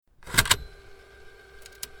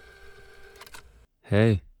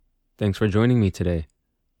Hey, thanks for joining me today.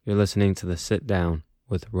 You're listening to The Sit Down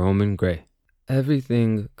with Roman Gray.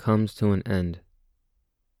 Everything comes to an end.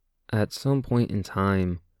 At some point in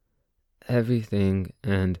time, everything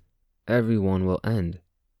and everyone will end.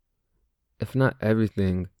 If not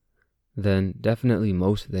everything, then definitely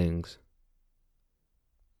most things.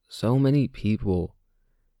 So many people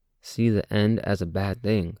see the end as a bad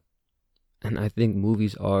thing, and I think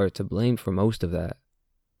movies are to blame for most of that.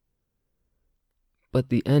 But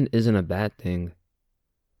the end isn't a bad thing.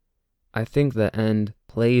 I think the end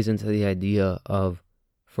plays into the idea of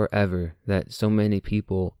forever that so many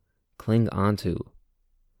people cling onto.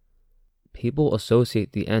 People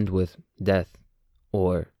associate the end with death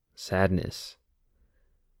or sadness.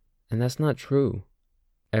 And that's not true.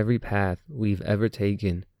 Every path we've ever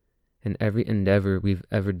taken and every endeavor we've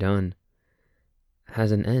ever done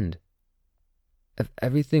has an end. If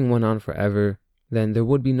everything went on forever, then there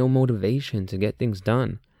would be no motivation to get things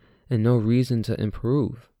done and no reason to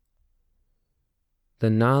improve. The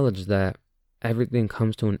knowledge that everything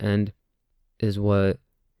comes to an end is what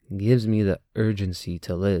gives me the urgency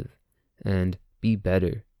to live and be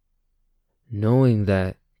better. Knowing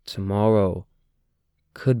that tomorrow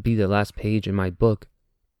could be the last page in my book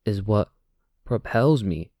is what propels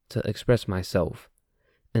me to express myself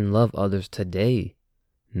and love others today,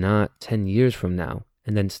 not 10 years from now,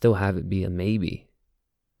 and then still have it be a maybe.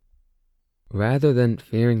 Rather than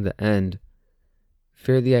fearing the end,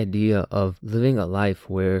 fear the idea of living a life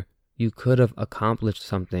where you could have accomplished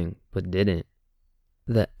something but didn't.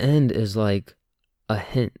 The end is like a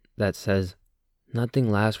hint that says nothing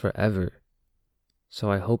lasts forever, so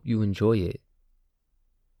I hope you enjoy it.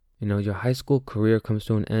 Your high school career comes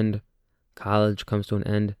to an end, college comes to an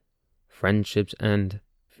end, friendships end,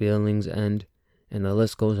 feelings end, and the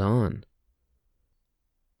list goes on.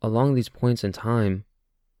 Along these points in time,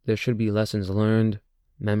 there should be lessons learned,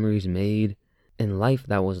 memories made, and life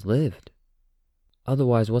that was lived.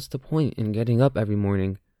 Otherwise, what's the point in getting up every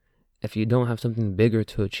morning if you don't have something bigger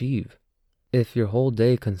to achieve? If your whole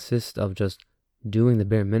day consists of just doing the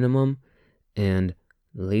bare minimum and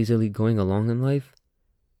lazily going along in life,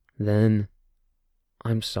 then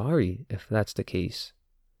I'm sorry if that's the case.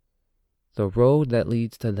 The road that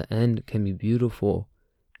leads to the end can be beautiful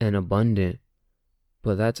and abundant,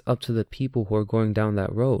 but that's up to the people who are going down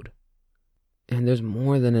that road. And there's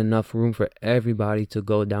more than enough room for everybody to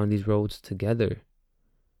go down these roads together.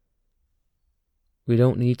 We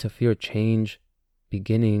don't need to fear change,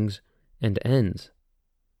 beginnings, and ends.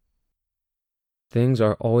 Things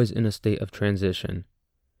are always in a state of transition.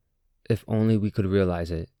 If only we could realize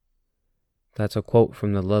it. That's a quote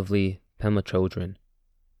from the lovely Pema Chodron.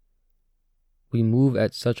 We move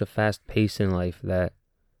at such a fast pace in life that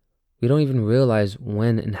we don't even realize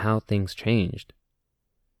when and how things changed.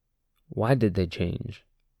 Why did they change?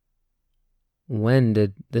 When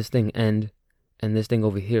did this thing end and this thing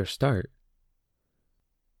over here start?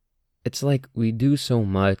 It's like we do so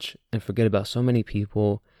much and forget about so many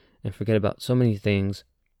people and forget about so many things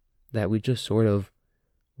that we just sort of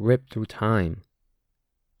rip through time,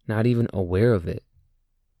 not even aware of it.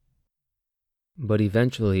 But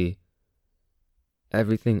eventually,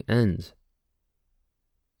 everything ends.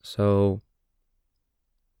 So,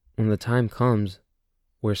 when the time comes,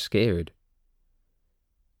 we're scared.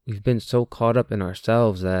 We've been so caught up in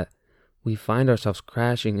ourselves that we find ourselves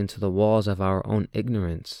crashing into the walls of our own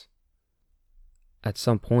ignorance. At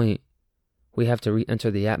some point, we have to re-enter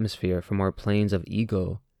the atmosphere from our planes of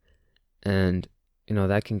ego, and,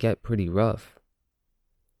 that can get pretty rough.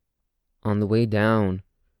 On the way down,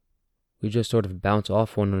 we just sort of bounce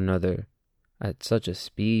off one another at such a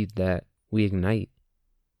speed that we ignite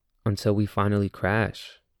until we finally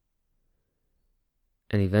crash.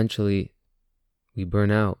 And eventually, we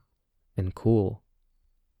burn out and cool,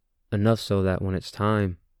 enough so that when it's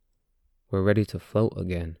time, we're ready to float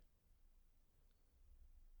again.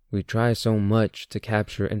 We try so much to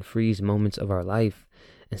capture and freeze moments of our life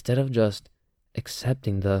instead of just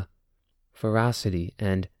accepting the ferocity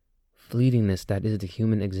and fleetingness that is the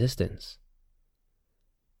human existence.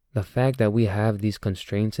 The fact that we have these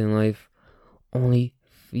constraints in life only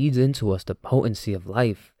feeds into us the potency of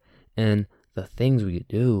life and the things we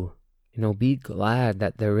do. Be glad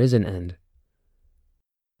that there is an end,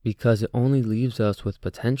 because it only leaves us with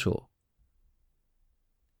potential.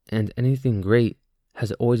 And anything great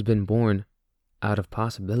has always been born out of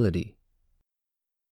possibility.